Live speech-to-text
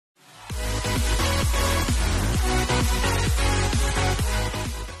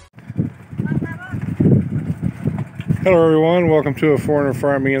Hello everyone, welcome to a foreigner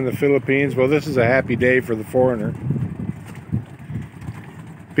farming in the Philippines. Well, this is a happy day for the foreigner,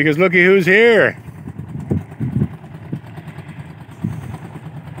 because looky who's here.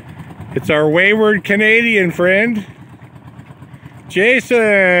 It's our wayward Canadian friend,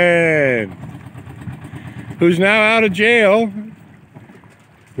 Jason, who's now out of jail.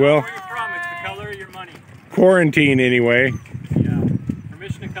 Well, where are you from? It's the color of your money. Quarantine anyway. Yeah.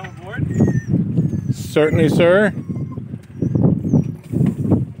 Permission to come aboard? Certainly, sir.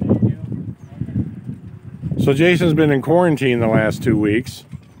 So Jason's been in quarantine the last 2 weeks.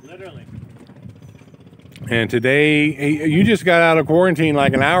 Literally. And today, you just got out of quarantine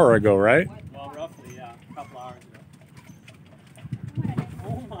like an hour ago, right? Well, roughly, yeah. A couple hours ago.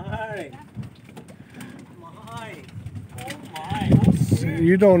 Oh my. Oh,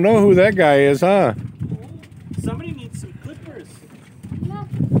 You don't know who that guy is, huh? somebody needs some clippers.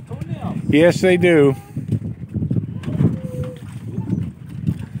 Toenails. Yes, they do.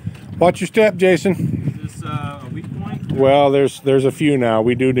 Watch your step, Jason. Is this a weak point? Well, there's a few now.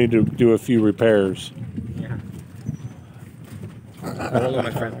 We do need to do a few repairs. Yeah. Hello, my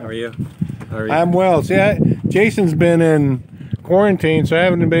friend. How are you? How are you? I'm well. See, Jason's been in quarantine, so I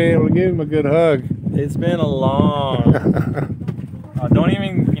haven't been able to give him a good hug. It's been a long. Don't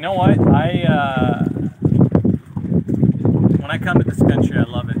even. You know what? When I come to this country, I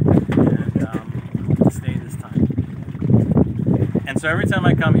love it, and to stay this time. And so every time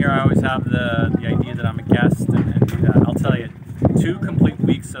I come here, I always have the idea that I'm a guest, and I'll tell you, 2 complete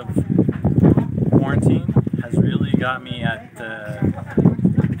weeks of quarantine has really got me at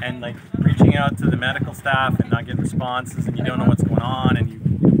and like reaching out to the medical staff and not getting responses, and you don't know what's going on, and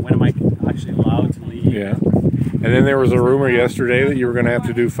when am I actually allowed to leave? Yeah. And then there was a rumor yesterday that you were going to have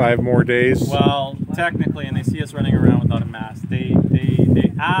to do 5 more days. Well, technically, and they see us running around without a mask. They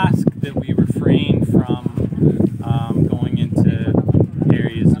ask that we refrain from going into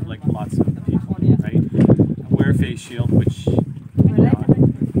areas of like lots of people, right? Wear a face shield, which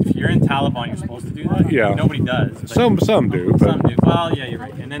if you're in Taliban, you're supposed to do that. Yeah. Nobody does. But Some do. But some do. Well, yeah, you're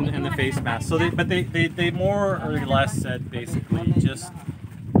right. And then the face mask. So they more or less said basically just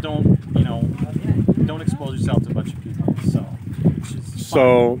don't expose yourself to a bunch of people.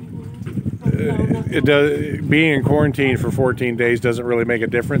 So it does. Being in quarantine for 14 days doesn't really make a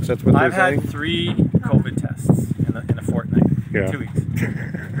difference. That's what they're saying. I've had 3 COVID tests in a fortnight, Yeah. 2 weeks,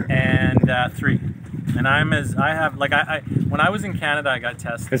 and 3. And when I was in Canada, I got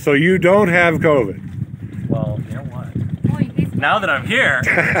tested. And so you don't have COVID. Well, you know what? Now that I'm here,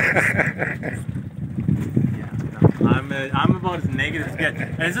 I'm about as negative as get,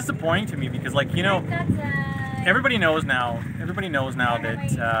 and it's disappointing to me because, like, everybody knows now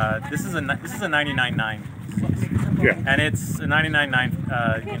that this is a 99.9, Yeah. and it's a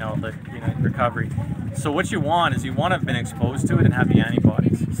 99.9 recovery. So what you want is you want to have been exposed to it and have the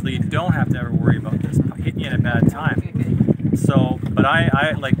antibodies, so that you don't have to ever worry about this hitting you at a bad time. So, but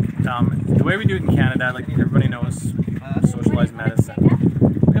I like the way we do it in Canada. Like everybody knows, socialized medicine.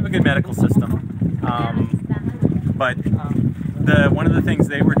 We have a good medical system. But one of the things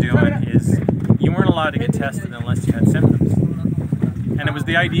they were doing is you weren't allowed to get tested unless you had symptoms. And it was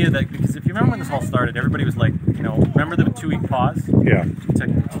the idea that, because if you remember when this all started, everybody was like, remember the 2-week pause? Yeah. To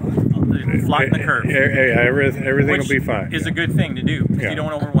flatten the curve. Everything will be fine. Is a good thing to do, because you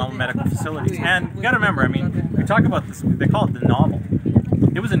don't overwhelm medical facilities. And you got to remember, we talk about this, they call it the novel.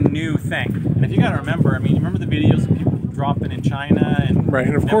 It was a new thing. And if you got to remember, you remember the videos of people dropping in China and, right,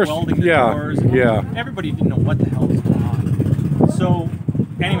 and of course, welding the doors. Everybody didn't know what the hell was going on. So,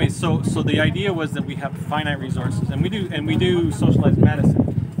 anyway, so the idea was that we have finite resources, and we do socialized medicine.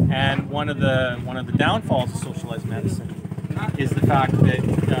 And one of the downfalls of socialized medicine is the fact that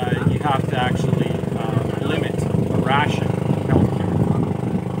you have to actually limit or ration healthcare.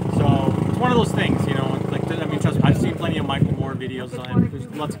 So it's one of those things, trust me, I've seen plenty of Michael Moore videos, and there's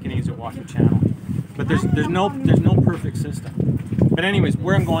lots of Canadians that watch the channel. But there's no perfect system. But anyways,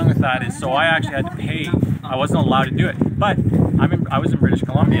 where I'm going with that is, so I actually had to pay. I wasn't allowed to do it, but I was in British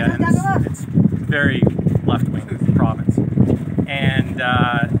Columbia, and it's very left-wing province, and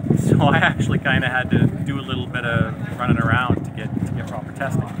so I actually kind of had to do a little bit of running around to get proper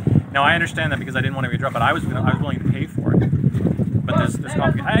testing. Now I understand that because I didn't want to be dropped, but I was willing to pay for it. But there's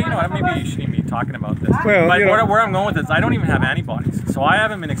complications. Maybe you shouldn't be talking about this. Well, but where I'm going with this, I don't even have antibodies, so I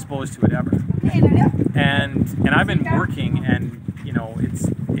haven't been exposed to it ever. And I've been working, and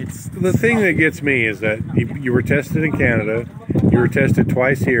it's the thing that gets me is that you were tested in Canada, you were tested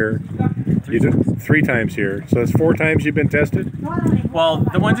twice here, 3 times here, so that's 4 times you've been tested. Well,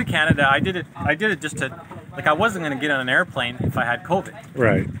 the ones in Canada, I did it just to, like, I wasn't going to get on an airplane if I had COVID.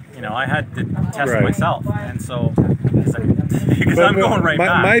 Right. I had to test myself, and so because I'm going right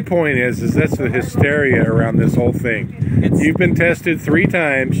back. My point is that's the hysteria around this whole thing. You've been tested 3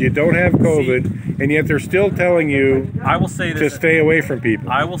 times, you don't have COVID, and yet they're still telling you I will say this, to stay away from people.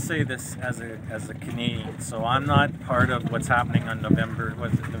 I will say this as a Canadian, so I'm not part of what's happening on November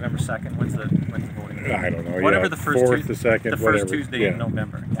 2nd. What's the voting day? I don't know. Whatever yeah, the first 4th, the 2nd, the first whatever. Tuesday in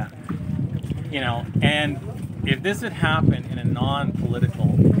November. Yeah. You know, and if this had happened in a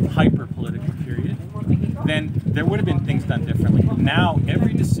non-political, hyper-political period, then there would have been things done differently. Now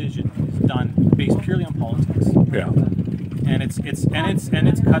every decision is done based purely on politics. Yeah. And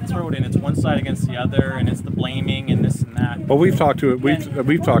it's cutthroat, and it's one side against the other, and it's the blaming and this and that. Well, we've talked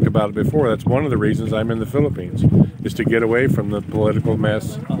about it before. That's one of the reasons I'm in the Philippines, is to get away from the political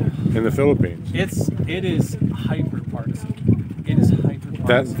mess in the Philippines. It is hyper partisan. It is hyper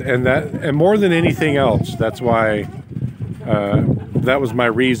partisan. And more than anything else, that's why that was my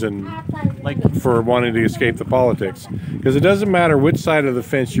reason for wanting to escape the politics. Because it doesn't matter which side of the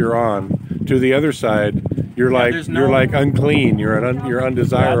fence you're on. To the other side, you're like unclean. You're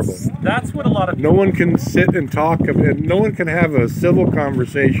undesirable. That's what a lot of people. No one can sit and talk, and no one can have a civil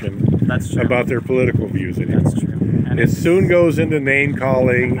conversation about their political views anymore. That's true. And it soon goes into name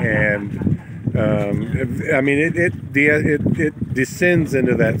calling, and I mean it descends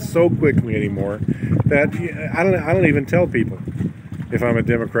into that so quickly anymore that I don't even tell people if I'm a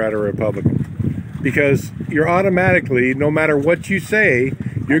Democrat or a Republican, because you're automatically, no matter what you say,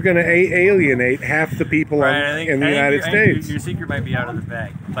 you're going to alienate half the people in the United States. Your secret might be out of the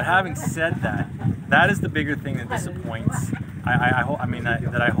bag. But having said that, that is the bigger thing that disappoints. I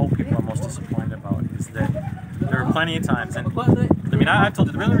hope people are most disappointed about is that there are plenty of times, and I mean, I've told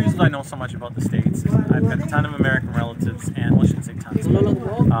you, the real reasons I know so much about the States is I've got a ton of American relatives, and well, I shouldn't say tons, but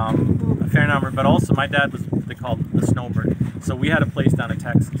a fair number, but also my dad was what they called the snowbird. So we had a place down in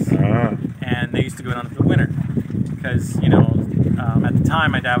Texas, and they used to go down for the winter, because, you know, at the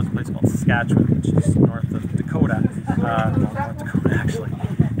time my dad was in a place called Saskatchewan, which is north of Dakota, North Dakota actually,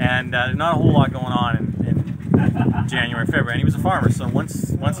 and there's not a whole lot going on in January, February, and he was a farmer, so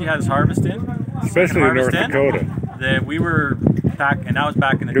once he had his harvest in, especially in North Dakota, we were back, and I was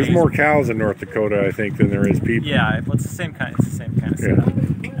back in the days. There's more cows in North Dakota, I think, than there is people. Yeah, it's the same kind of setup.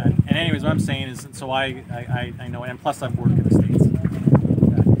 Yeah. And anyways, what I'm saying is, so I know, and plus I've worked in the States.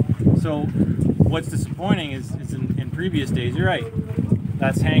 So what's disappointing is in previous days, you're right,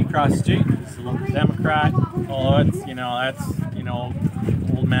 that's Hank Cross Street, he's a local Democrat. Oh, that's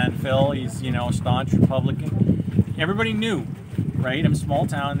old man Phil, he's staunch Republican. Everybody knew, right? I'm a small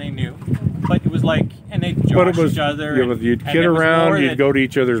town, they knew. But it was like, and they josh each other. You'd kid around, you'd go to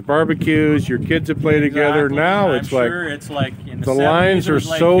each other's barbecues, your kids would play together. Now it's like in the lines are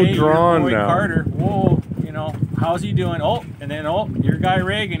so drawn now. Carter, whoa, how's he doing? Oh, and then your guy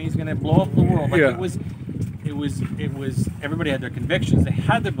Reagan, he's going to blow up the world. Like it was. Everybody had their convictions. They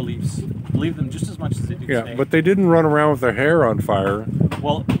had their beliefs. Believed them just as much as they do today. But they didn't run around with their hair on fire.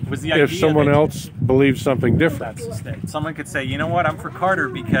 Well, it was the idea if someone else believed something different. Someone could say, you know what, I'm for Carter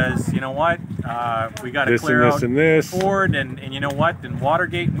because, you know what, we got to clear out Ford, and you know what, and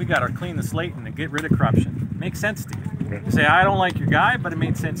Watergate, we got to clean the slate and get rid of corruption. Makes sense to you. You say, I don't like your guy, but it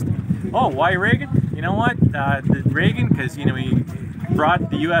made sense to me. Oh, why Reagan? You know what, Reagan, because, he brought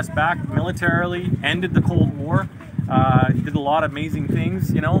the U.S. back militarily, ended the Cold War, did a lot of amazing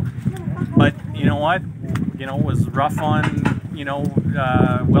things, but you know what, was rough on,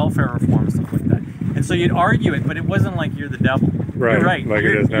 welfare reform and stuff like that. And so you'd argue it, but it wasn't like you're the devil. Right. You're right. Like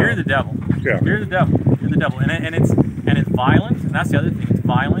you're the devil. Yeah. You're the devil. You're the devil. And it's violent. And that's the other thing. It's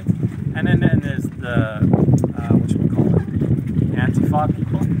violent. And then there's the Antifa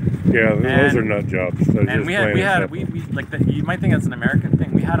people. Yeah, those are nut jobs. And we you might think that's an American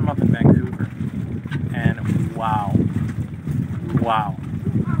thing. We had them up in Vancouver, and wow.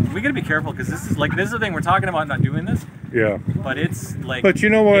 We gotta be careful because this is the thing we're talking about, not doing this. Yeah. But it's like. But you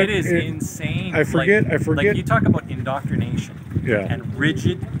know what? It is insane. I forget. Like you talk about indoctrination. Yeah. And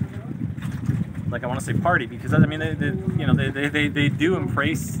rigid. Like I want to say party because I mean they do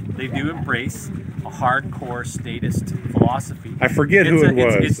embrace a hardcore statist philosophy. I forget who it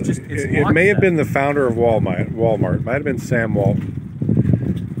was. It may have been the founder of Walmart. It might have been Sam Walton.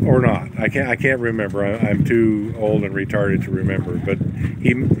 Or not. I can't remember. I'm too old and retarded to remember. But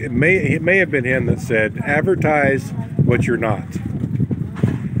it may have been him that said, advertise what you're not.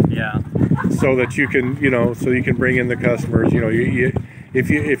 Yeah. So that you can, so you can bring in the customers.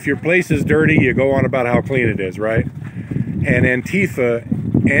 If your place is dirty, you go on about how clean it is, right? And Antifa,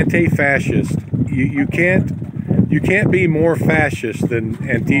 anti-fascist, you can't be more fascist than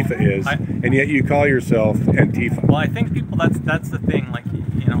Antifa is, and yet you call yourself Antifa. Well, I think people, that's the thing. Like,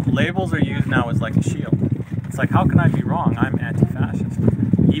 labels are used now as like a shield. It's like, how can I be wrong? I'm anti-fascist,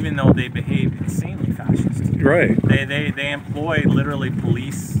 even though they behave insanely fascist. Right. They employ literally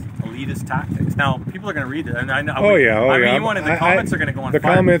police elitist tactics. Now, people are going to read it, and I know. Oh yeah. I mean, the comments are going to go on fire. The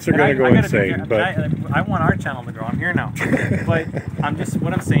comments are going to go insane. But I want our channel to grow. I'm here now. But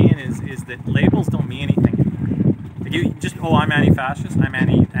what I'm saying is that labels don't mean anything. Like you just, oh, I'm anti-fascist. I'm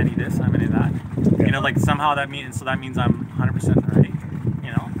anti this. I'm anti that. Yeah. You know, like somehow that means I'm 100% right.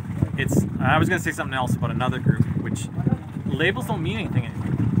 You know, I was going to say something else about another group, which labels don't mean anything.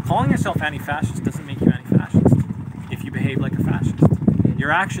 Calling yourself anti-fascist doesn't make you anti-fascist if you behave like a fascist.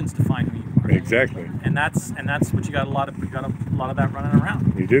 Your actions define who you are. Exactly. And that's what you got a lot of that running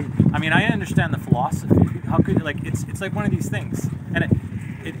around. You do. I mean, I understand the philosophy. How could it's like one of these things. And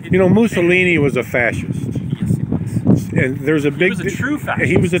you know, Mussolini was a fascist. Yes, he was. And there's a big. He was a true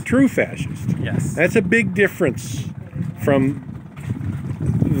fascist. He was a true fascist. Yes. That's a big difference from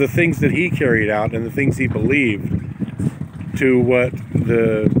the things that he carried out and the things he believed to what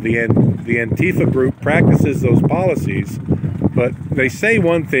the Antifa group practices those policies, but they say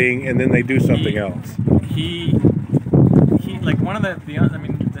one thing and then they do something else. He like one of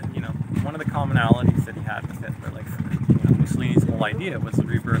one of the commonalities that he had with Hitler, like Mussolini's whole idea was the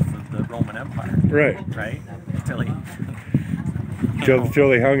rebirth of the Roman Empire. Right. Until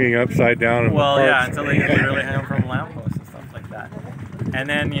they hung him upside down. Until they literally hung him from lampposts and stuff like that. And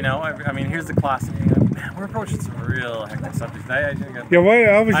then I mean, here's the classic. Man, we're approaching some real hectic subjects. I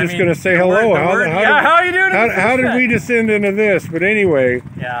was just going to say hello. How are you doing? How did we descend into this? But anyway,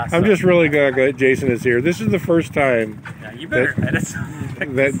 yeah, I'm just really glad Jason is here. This is the first time you better edit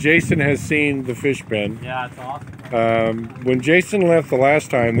that Jason has seen the Fishpen. Yeah, it's awesome. When Jason left the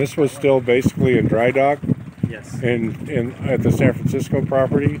last time, this was still basically in dry dock. Yes. At the San Francisco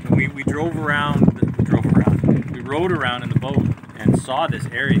property. We drove around. We rode around in the boat and saw this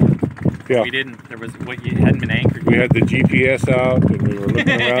area. Yeah. You hadn't been anchored. We had the GPS out and we were looking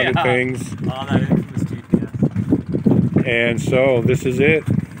around at things. Oh, that infamous GPS. And so this is it.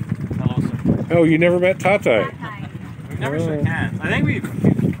 Hello, sir. Oh, you never met Tata? We've never shook hands. I think we've.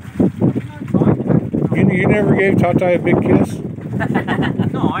 You never gave Tata a big kiss?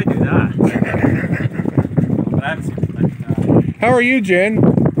 No, I do that. But I haven't seen him. How are you, Jen?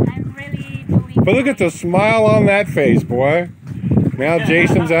 I'm really doing. But look at the smile on that face, boy. Now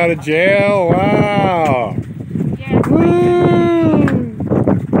Jason's out of jail. Wow. Yes. Woo!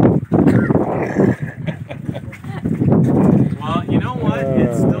 Well, you know what?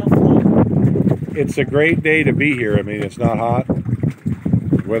 It's still floating. It's a great day to be here. I mean, it's not hot.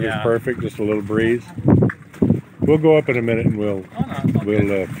 The weather's perfect, just a little breeze. We'll go up in a minute and we'll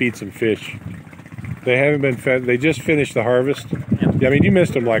feed some fish. They haven't been fed. They just finished the harvest. Yep. Yeah, I mean, you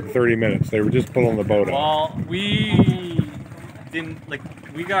missed them like 30 minutes. They were just pulling the boat out. Well, we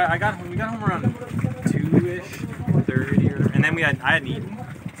got home around 2-ish, 30, and then I hadn't eaten.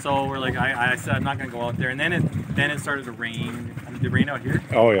 So we're like, I said I'm not gonna go out there, and then it started to rain. I mean, did it rain out here?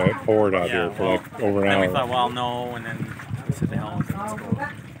 Oh yeah, it poured out here for like over an hour. And we thought, well, no, and then we said, the hell with it, let's go.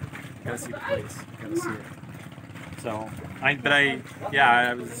 Gotta see the place. Gotta see it. So, I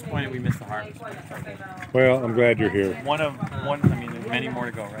was disappointed we missed the harvest. Well, I'm glad you're here. I mean, there's many more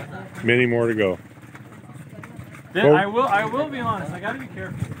to go, right? Many more to go. Then I will be honest. I got to be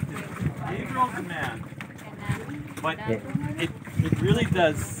careful. Gabriel's a man, but it really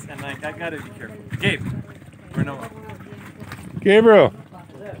does, and I got to be careful. Gabe, we're Noah. Gabriel.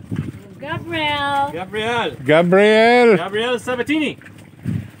 Gabriel Sabatini.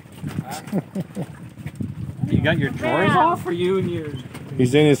 You got your drawers off, or you and your?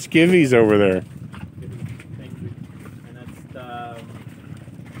 He's in his skivvies over there. Thank you. And that's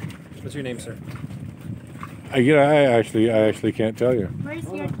what's your name, sir? I actually can't tell you. Where's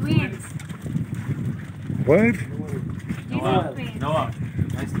your twins? What? Noah.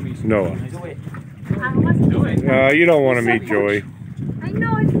 Nice to meet you. Noah. Nice to meet Do you don't want to meet Joey. I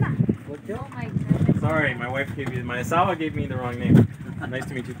know it's not. Oh my goodness. Sorry, my wife gave me, my Asawa gave me the wrong name. Nice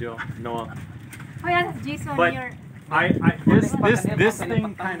to meet you, Joe. Noah. Oh yeah, that's Jason. But this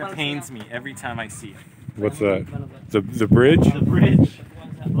thing kind of pains me every time I see it. What's that? The bridge? The bridge.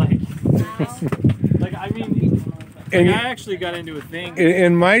 Like I mean, I actually got into a thing.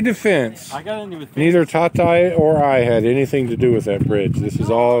 In my defense, I got into a thing. Neither Tata or I had anything to do with that bridge. This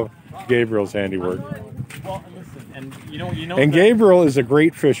is all Gabriel's handiwork. Well, listen, and you know. And Gabriel is a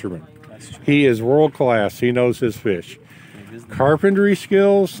great fisherman. That's true. He is world class. He knows his fish. isn't it? Carpentry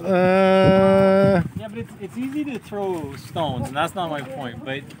skills? Yeah, but it's easy to throw stones, and that's not my point.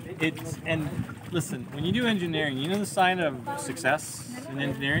 But and listen, when you do engineering, you know the sign of success in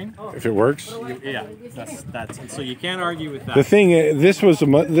engineering? If it works? Yeah, that's and so you can't argue with that. The thing,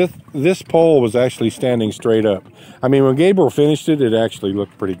 this pole was actually standing straight up. I mean, when Gabriel finished it, it actually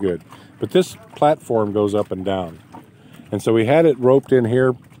looked pretty good. But this platform goes up and down. And so we had it roped in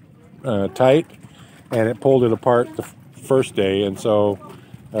here tight, and it pulled it apart the first day. And so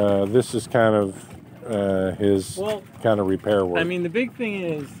this is kind of his kind of repair work. I mean, the big thing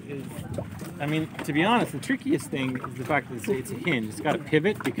is I mean, to be honest, the trickiest thing is the fact that it's a hinge. It's got to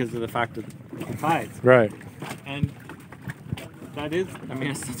pivot because of the fact of the tides. Right. And that is, I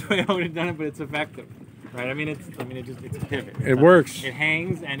mean, that's the way I would have done it, but it's effective, right? I mean, it's a pivot. It works. It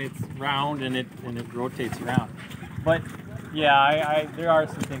hangs and it's round and it rotates around. But yeah, there are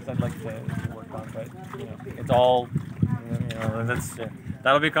some things I'd like to work on, but you know, it's all, you know,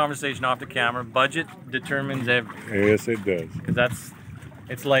 that'll be a conversation off the camera. Budget determines everything. Yes, it does. Because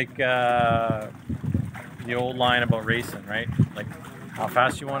it's like the old line about racing, right? Like how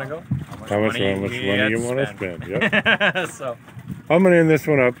fast you want to go, how much money you want to spend. Yep. So I'm going to end this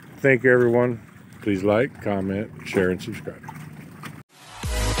one up. Thank you, everyone. Please like, comment, share, and subscribe.